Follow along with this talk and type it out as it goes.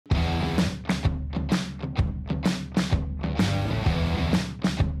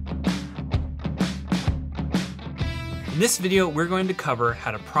this video, we're going to cover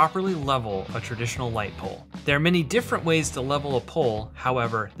how to properly level a traditional light pole. There are many different ways to level a pole,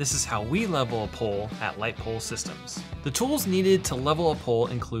 however, this is how we level a pole at Light Pole Systems. The tools needed to level a pole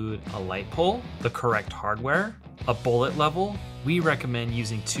include a light pole, the correct hardware, a bullet level, we recommend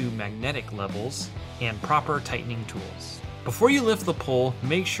using 2 magnetic levels, and proper tightening tools. Before you lift the pole,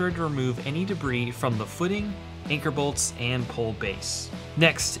 make sure to remove any debris from the footing, anchor bolts, and pole base.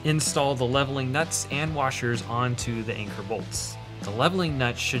 Next, install the leveling nuts and washers onto the anchor bolts. The leveling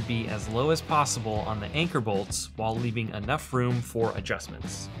nut should be as low as possible on the anchor bolts while leaving enough room for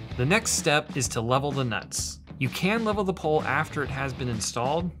adjustments. The next step is to level the nuts. You can level the pole after it has been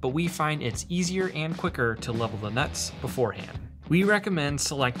installed, but we find it's easier and quicker to level the nuts beforehand. We recommend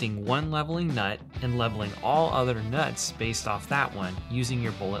selecting one leveling nut and leveling all other nuts based off that one using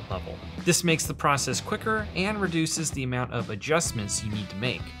your bullet level. This makes the process quicker and reduces the amount of adjustments you need to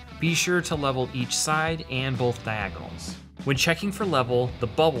make. Be sure to level each side and both diagonals. When checking for level, the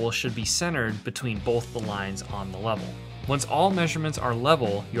bubble should be centered between both the lines on the level. Once all measurements are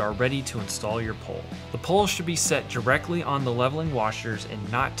level, you are ready to install your pole. The pole should be set directly on the leveling washers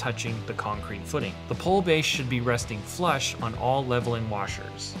and not touching the concrete footing. The pole base should be resting flush on all leveling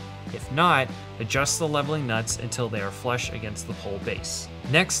washers. If not, adjust the leveling nuts until they are flush against the pole base.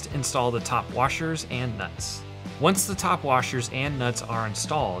 Next, install the top washers and nuts. Once the top washers and nuts are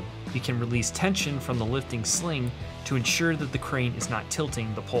installed, you can release tension from the lifting sling to ensure that the crane is not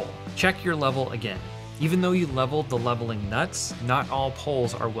tilting the pole. Check your level again. Even though you leveled the leveling nuts, not all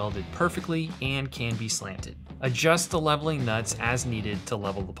poles are welded perfectly and can be slanted. Adjust the leveling nuts as needed to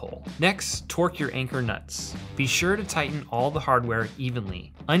level the pole. Next, torque your anchor nuts. Be sure to tighten all the hardware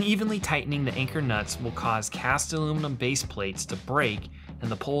evenly. Unevenly tightening the anchor nuts will cause cast aluminum base plates to break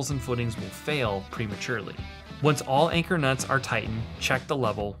and the poles and footings will fail prematurely. Once all anchor nuts are tightened, check the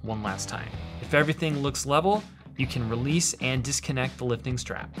level one last time. If everything looks level, you can release and disconnect the lifting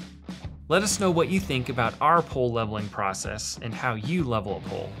strap. Let us know what you think about our pole leveling process and how you level a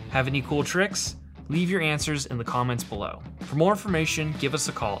pole. Have any cool tricks? Leave your answers in the comments below. For more information, give us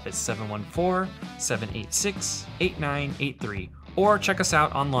a call at 714-786-8983 or check us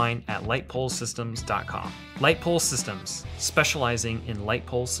out online at lightpolesystems.com. Light Pole Systems, specializing in light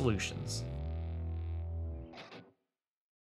pole solutions.